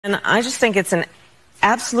And I just think it's an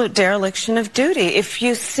absolute dereliction of duty. If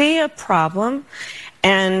you see a problem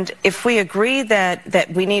and if we agree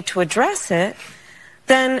that we need to address it,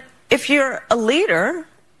 then if you're a leader,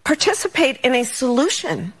 participate in a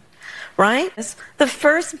solution, right? The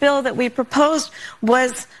first bill that we proposed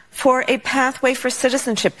was for a pathway for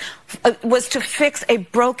citizenship, was to fix a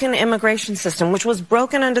broken immigration system, which was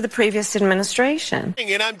broken under the previous administration.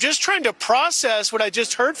 And I'm just trying to process what I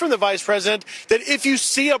just heard from the vice president, that if you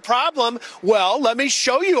see a problem, well, let me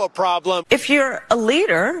show you a problem. If you're a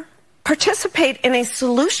leader, participate in a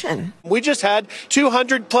solution. We just had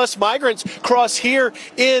 200 plus migrants cross here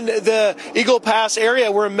in the Eagle Pass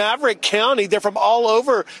area. We're in Maverick County. They're from all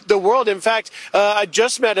over the world. In fact, I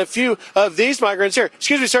just met a few of these migrants here.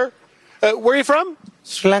 Excuse me, sir. Where are you from?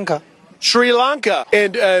 Sri Lanka. Sri Lanka.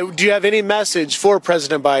 And do you have any message for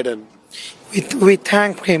President Biden? We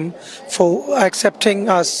thank him for accepting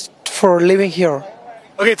us for living here.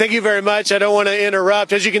 Okay, thank you very much. I don't want to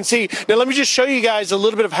interrupt. As you can see, now let me just show you guys a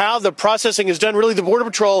little bit of how the processing is done. Really, the Border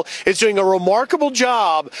Patrol is doing a remarkable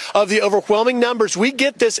job of the overwhelming numbers. We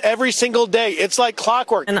get this every single day. It's like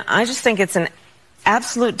clockwork. And I just think it's an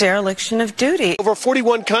absolute dereliction of duty. Over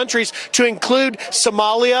 41 countries, to include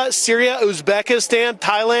Somalia, Syria, Uzbekistan,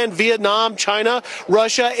 Thailand, Vietnam, China,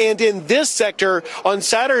 Russia, and in this sector on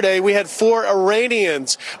Saturday we had 4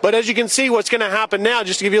 Iranians. But as you can see, what's going to happen now,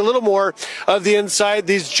 just to give you a little more of the inside,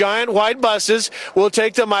 these giant white buses will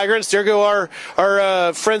take the migrants. There go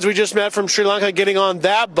our friends we just met from Sri Lanka getting on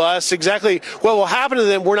that bus. Exactly what will happen to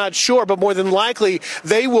them, we're not sure, but more than likely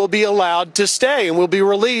they will be allowed to stay and will be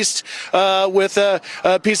released with a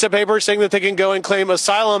piece of paper saying that they can go and claim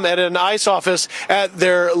asylum at an ICE office at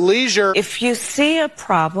their leisure. If you see a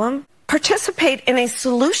problem, participate in a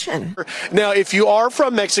solution. Now, if you are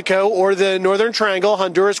from Mexico or the Northern Triangle,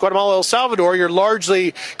 Honduras, Guatemala, El Salvador, you're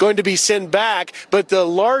largely going to be sent back. But the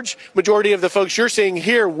large majority of the folks you're seeing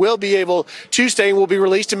here will be able to stay and will be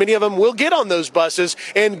released. And many of them will get on those buses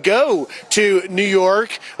and go to New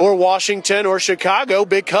York or Washington or Chicago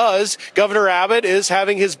because Governor Abbott is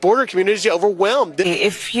having his border communities overwhelmed.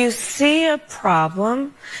 If you see a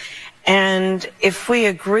problem, and if we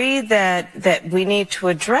agree that we need to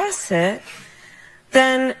address it,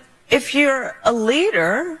 then if you're a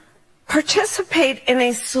leader, participate in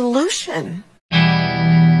a solution.